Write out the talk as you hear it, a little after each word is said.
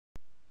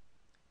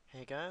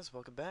Hey guys,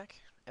 welcome back.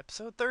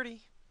 Episode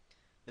 30.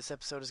 This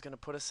episode is going to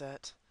put us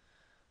at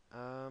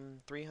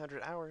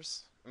 300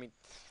 hours. I mean,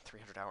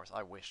 300 hours,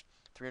 I wish.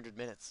 300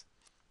 minutes,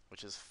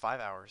 which is 5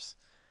 hours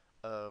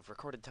of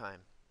recorded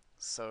time.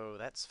 So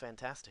that's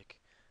fantastic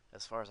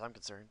as far as I'm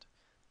concerned.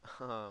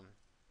 Um,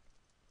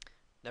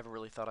 Never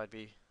really thought I'd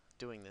be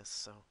doing this,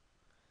 so,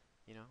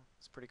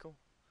 it's pretty cool.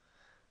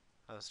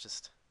 I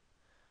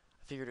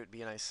figured it would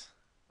be a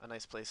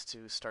nice place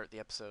to start the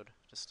episode,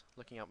 just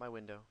looking out my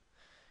window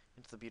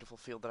into the beautiful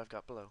field that I've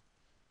got below.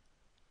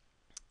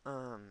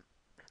 Um,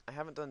 I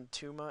haven't done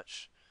too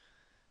much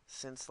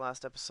since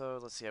last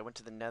episode. Let's see, I went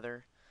to the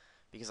Nether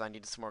because I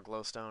needed some more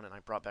glowstone, and I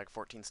brought back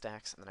 14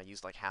 stacks, and then I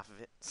used like half of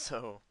it.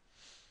 So,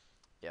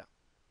 yeah.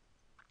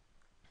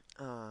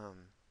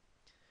 Um,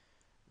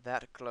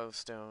 that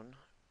glowstone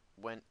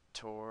went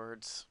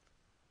towards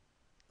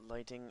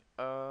lighting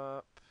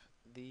up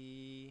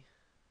the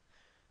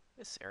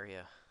this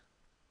area.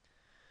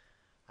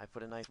 I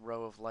put a nice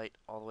row of light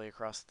all the way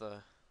across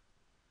the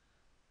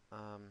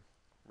um,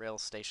 rail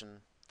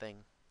station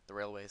thing, the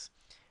railways,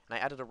 and I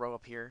added a row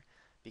up here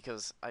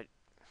because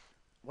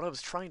what I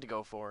was trying to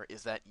go for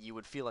is that you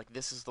would feel like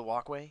this is the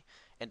walkway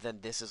and then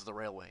this is the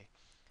railway.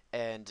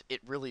 And it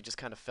really just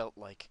kind of felt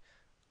like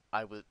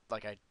I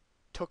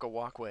took a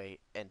walkway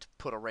and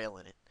put a rail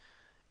in it.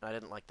 And I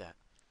didn't like that.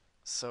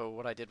 So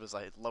what I did was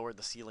I lowered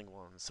the ceiling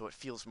one so it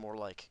feels more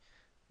like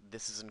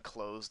this is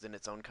enclosed in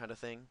its own kind of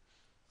thing.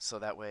 So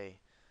that way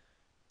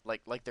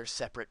like they're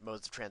separate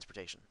modes of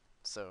transportation.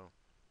 So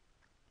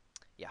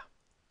yeah.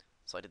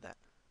 So I did that.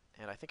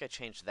 And I think I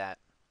changed that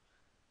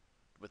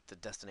with the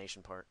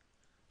destination part,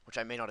 which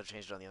I may not have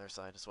changed it on the other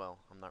side as well.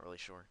 I'm not really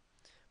sure.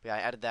 But yeah, I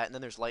added that, and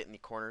then there's light in the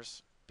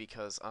corners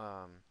because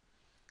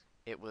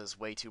it was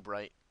way too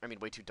bright. I mean,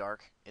 way too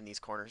dark in these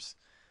corners.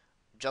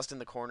 Just in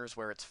the corners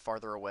where it's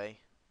farther away,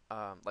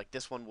 like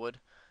this one would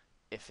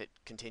if it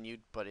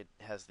continued, but it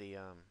has the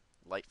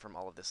light from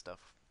all of this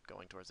stuff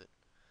going towards it.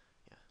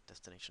 Yeah,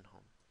 destination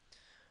home.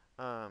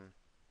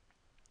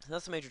 So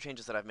that's the major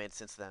changes that I've made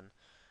since then.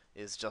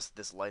 Is just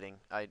this lighting.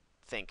 I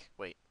think.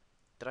 Wait,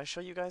 did I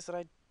show you guys that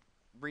I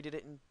redid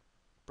it in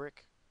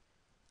brick?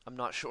 I'm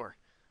not sure.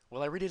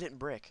 Well, I redid it in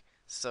brick,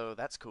 so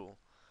that's cool.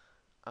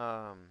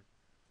 Um,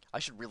 I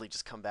should really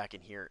just come back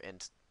in here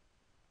and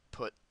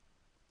put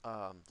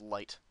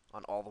light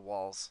on all the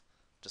walls,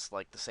 just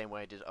like the same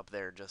way I did up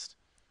there, just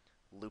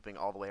looping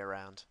all the way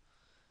around.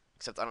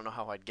 Except I don't know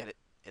how I'd get it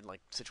in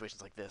like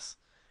situations like this,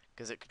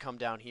 because it could come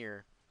down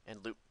here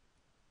and loop.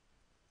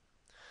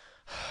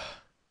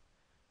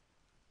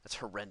 That's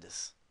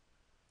horrendous.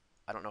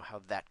 I don't know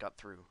how that got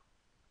through,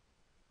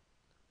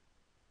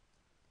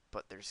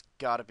 but there's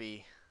gotta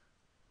be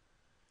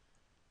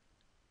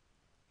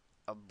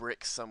a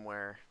brick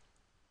somewhere.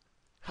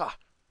 Ha!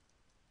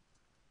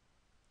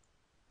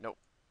 Nope.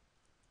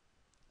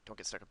 Don't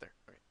get stuck up there.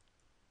 Okay.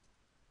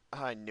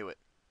 I knew it.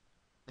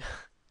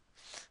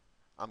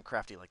 I'm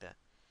crafty like that.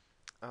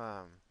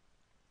 Um,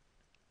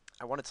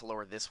 I wanted to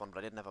lower this one, but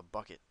I didn't have a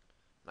bucket.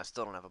 And I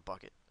still don't have a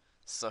bucket.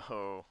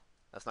 So,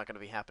 that's not going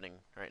to be happening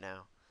right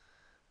now.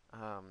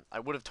 I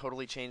would have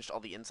totally changed all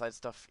the inside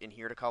stuff in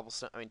here to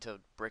cobblestone, I mean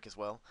to brick as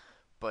well,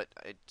 but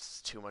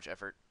it's too much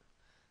effort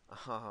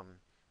um,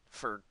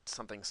 for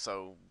something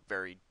so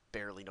very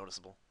barely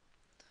noticeable.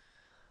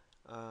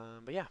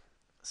 But yeah,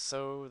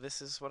 so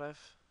this is what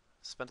I've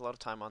spent a lot of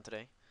time on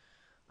today.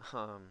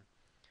 Um,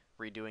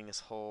 Redoing this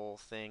whole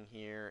thing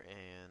here,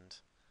 and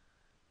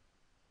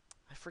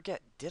I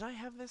forget, did I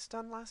have this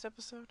done last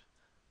episode?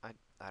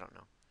 I don't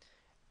know.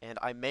 And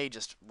I may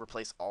just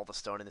replace all the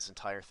stone in this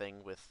entire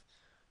thing with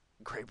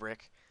gray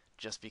brick,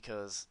 just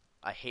because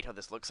I hate how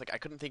this looks. Like I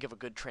couldn't think of a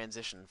good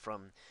transition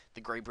from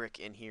the gray brick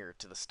in here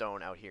to the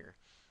stone out here,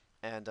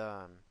 and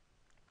I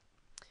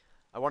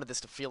wanted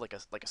this to feel like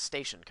a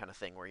station kind of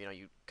thing, where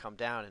you come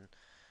down and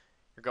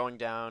you're going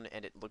down,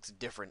 and it looks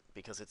different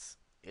because it's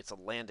a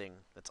landing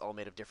that's all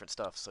made of different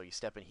stuff. So you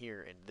step in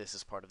here, and this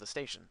is part of the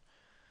station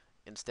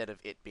instead of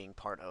it being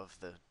part of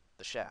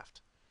the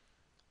shaft.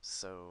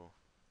 So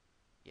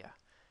yeah,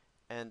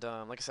 and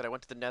like I said, I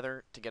went to the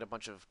Nether to get a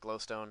bunch of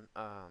glowstone.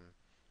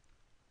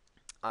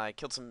 I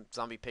killed some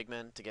zombie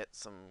pigmen to get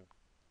some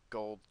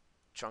gold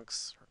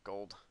chunks or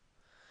gold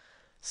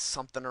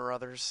something or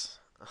others.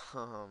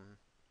 Um,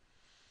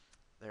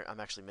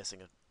 I'm actually missing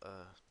a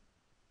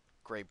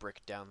gray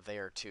brick down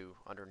there too,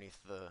 underneath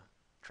the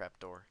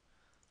trapdoor.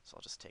 So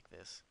I'll just take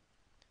this.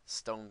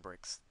 Stone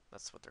bricks,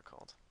 that's what they're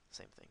called.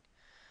 Same thing.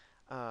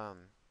 Where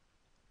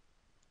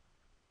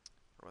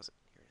was it?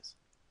 Here it is.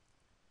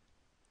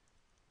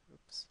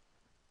 Oops.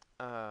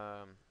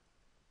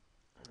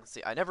 Let's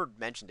see. I never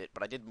mentioned it,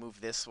 but I did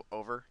move this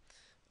over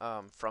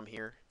from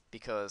here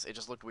because it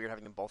just looked weird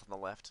having them both on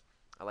the left.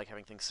 I like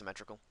having things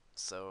symmetrical,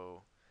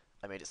 so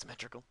I made it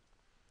symmetrical.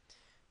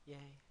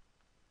 Yay.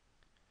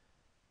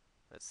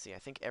 Let's see. I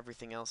think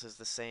everything else is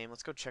the same.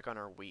 Let's go check on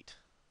our wheat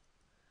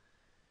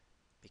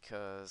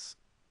because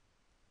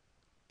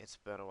it's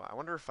been a while. I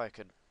wonder if I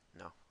could.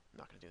 No, I'm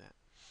not gonna do that.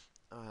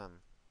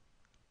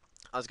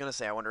 I was gonna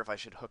say I wonder if I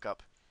should hook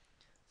up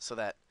so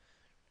that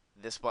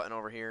this button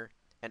over here,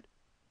 and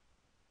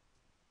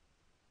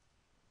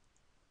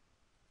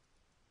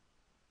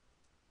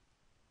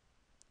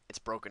it's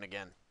broken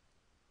again.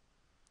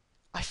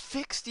 I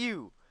fixed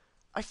you!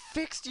 I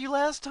fixed you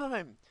last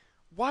time!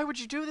 Why would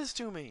you do this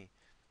to me?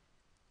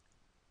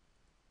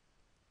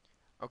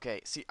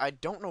 Okay, see, I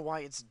don't know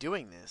why it's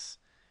doing this,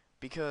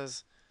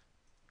 because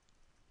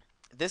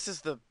this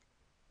is the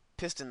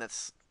piston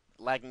that's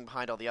lagging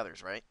behind all the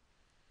others, right?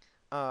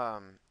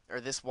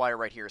 Or this wire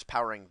right here is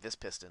powering this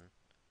piston,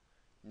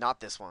 not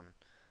this one.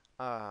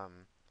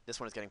 This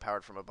one is getting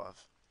powered from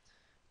above.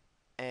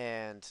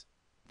 And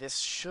this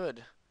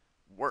should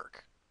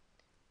work,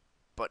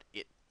 but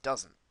it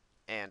doesn't.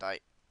 And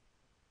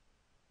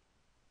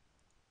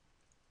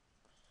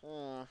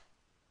hmm,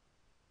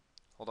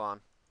 hold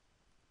on.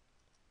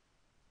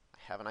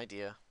 I have an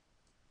idea.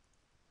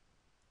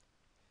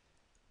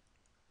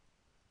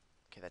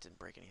 Okay, that didn't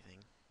break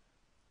anything.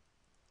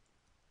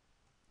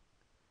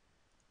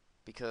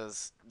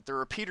 Because the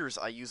repeaters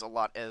I use a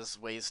lot as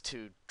ways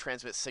to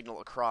transmit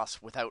signal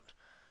across without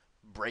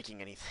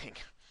breaking anything.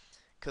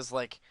 Because,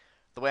 like,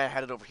 the way I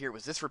had it over here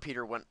was this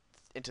repeater went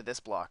into this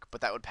block,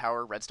 but that would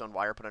power redstone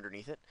wire put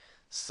underneath it.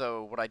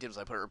 So what I did was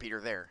I put a repeater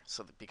there,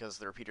 so that because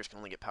the repeaters can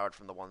only get powered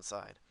from the one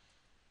side.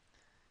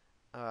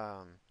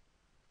 Um,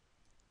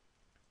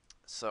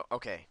 so,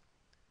 okay.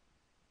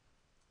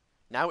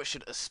 Now it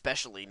should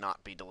especially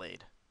not be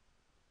delayed.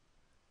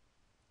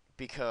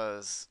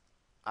 Because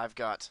I've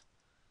got...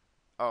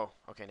 Oh,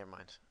 okay, never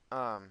mind.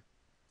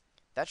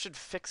 That should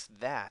fix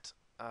that.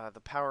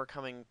 The power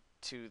coming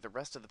to the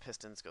rest of the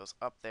pistons goes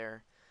up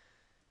there.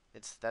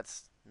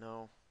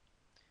 No.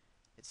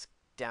 It's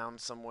down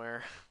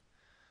somewhere.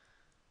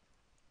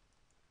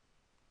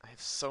 I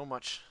have so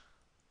much...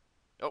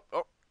 Oh,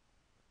 oh!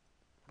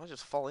 What did I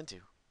just fall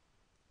into?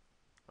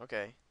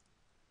 Okay.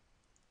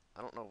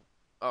 I don't know.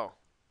 Oh,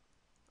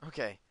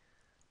 okay.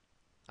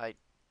 I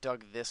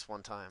dug this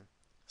one time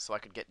so I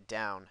could get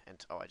down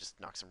and... Oh, I just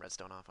knocked some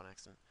redstone off on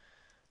accident.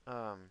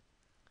 Um,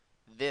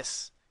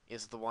 this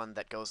is the one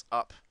that goes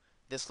up.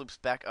 This loops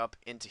back up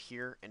into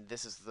here, and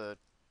this is the...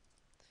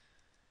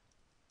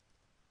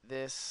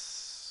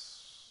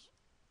 This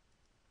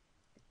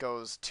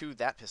goes to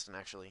that piston,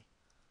 actually.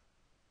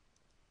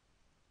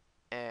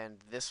 And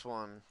this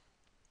one...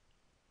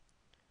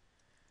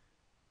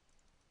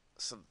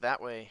 So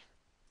that way,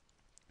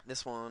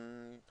 this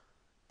one...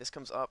 This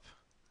comes up,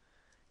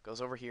 goes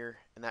over here,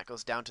 and that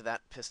goes down to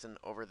that piston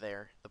over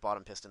there, the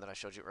bottom piston that I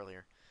showed you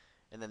earlier.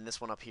 And then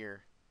this one up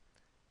here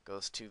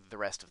goes to the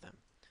rest of them.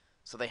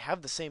 So they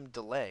have the same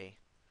delay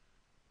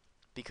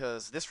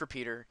because this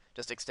repeater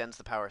just extends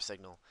the power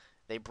signal.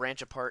 They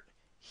branch apart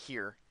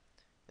here,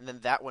 and then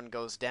that one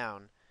goes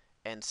down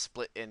and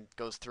split and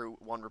goes through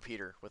one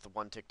repeater with a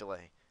 1 tick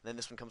delay. And then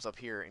this one comes up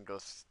here and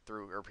goes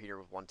through a repeater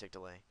with 1 tick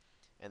delay.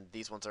 And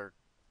these ones are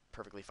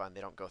perfectly fine.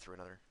 They don't go through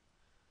another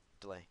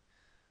delay.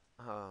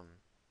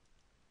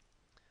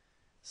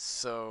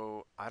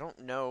 So I don't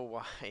know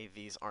why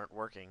these aren't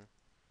working.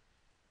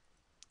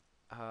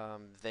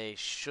 They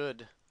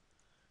should,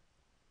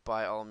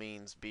 by all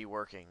means, be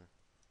working.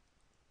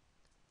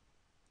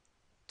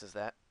 Does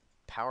that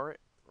power it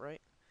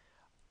right?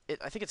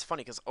 I think it's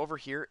funny because over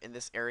here in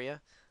this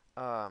area,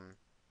 um,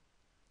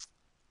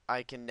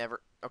 I can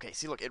never. Okay,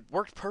 see, look, it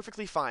worked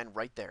perfectly fine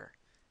right there.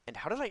 And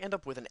how did I end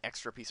up with an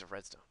extra piece of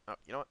redstone? Oh,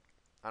 you know what?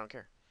 I don't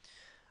care.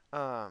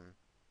 Um,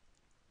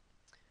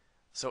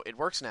 so it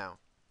works now,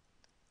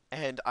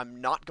 and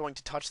I'm not going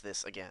to touch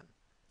this again.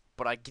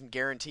 But I can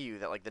guarantee you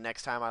that like the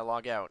next time I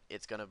log out,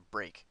 it's gonna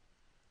break.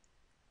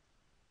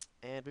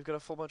 And we've got a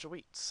full bunch of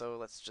wheat, so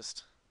let's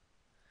just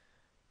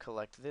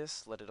collect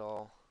this, let it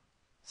all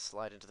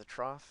slide into the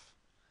trough,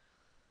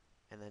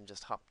 and then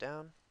just hop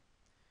down,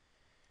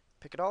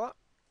 pick it all up.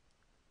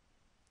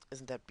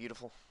 Isn't that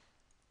beautiful?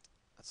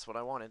 That's what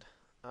I wanted.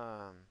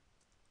 Now,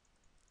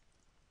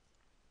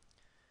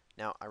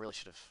 I really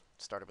should have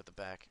started with the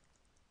back.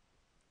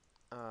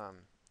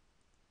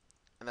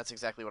 And that's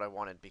exactly what I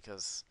wanted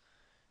because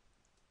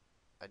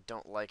I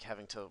don't like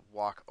having to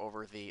walk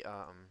over the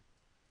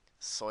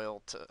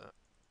soil to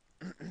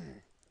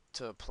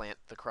to plant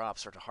the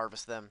crops or to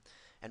harvest them,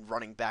 and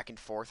running back and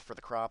forth for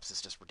the crops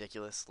is just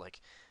ridiculous.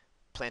 Like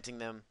planting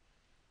them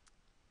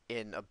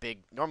in a big.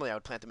 Normally, I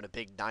would plant them in a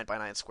big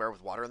 9x9 square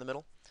with water in the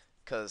middle,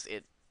 because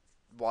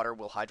water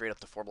will hydrate up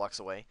to 4 blocks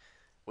away.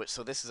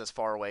 So this is as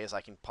far away as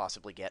I can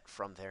possibly get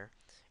from there,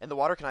 and the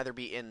water can either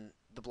be in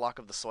the block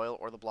of the soil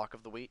or the block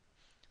of the wheat.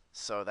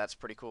 So that's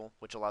pretty cool,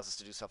 which allows us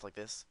to do stuff like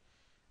this.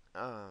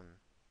 Um,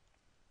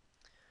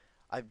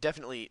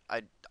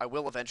 I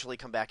will eventually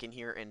come back in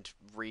here and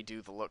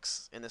redo the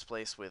looks in this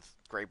place with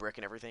gray brick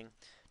and everything.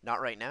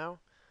 Not right now,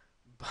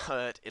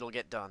 but it'll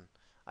get done.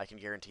 I can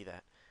guarantee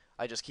that.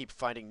 I just keep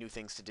finding new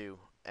things to do,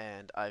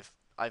 and I've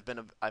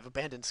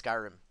abandoned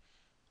Skyrim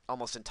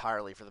almost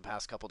entirely for the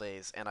past couple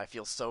days, and I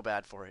feel so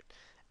bad for it.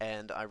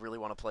 And I really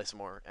want to play some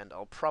more, and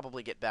I'll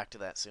probably get back to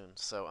that soon.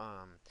 So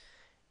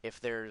if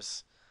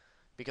there's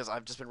because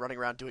I've just been running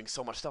around doing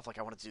so much stuff, like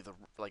I want to do the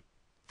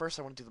first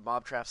I want to do the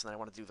mob traps, and then I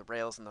want to do the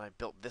rails, and then I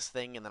built this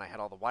thing, and then I had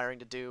all the wiring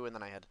to do, and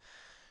then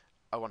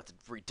I wanted to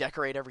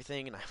redecorate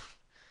everything, and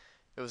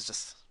it was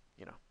just,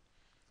 you know.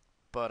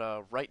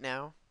 But right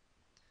now,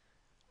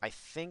 I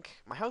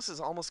think my house is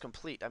almost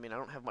complete. I mean, I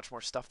don't have much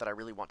more stuff that I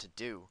really want to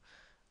do,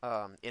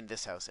 in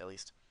this house at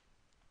least,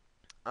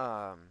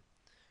 um,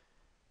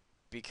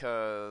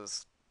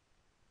 because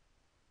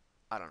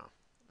I don't know.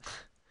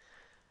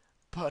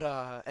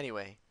 But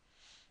anyway,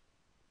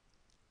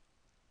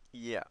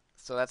 yeah.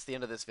 So that's the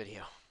end of this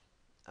video.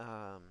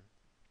 Um,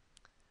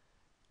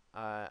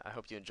 I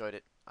hope you enjoyed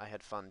it. I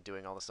had fun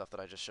doing all the stuff that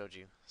I just showed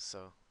you,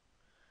 so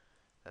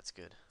that's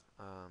good.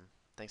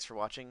 Thanks for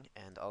watching,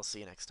 and I'll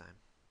see you next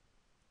time.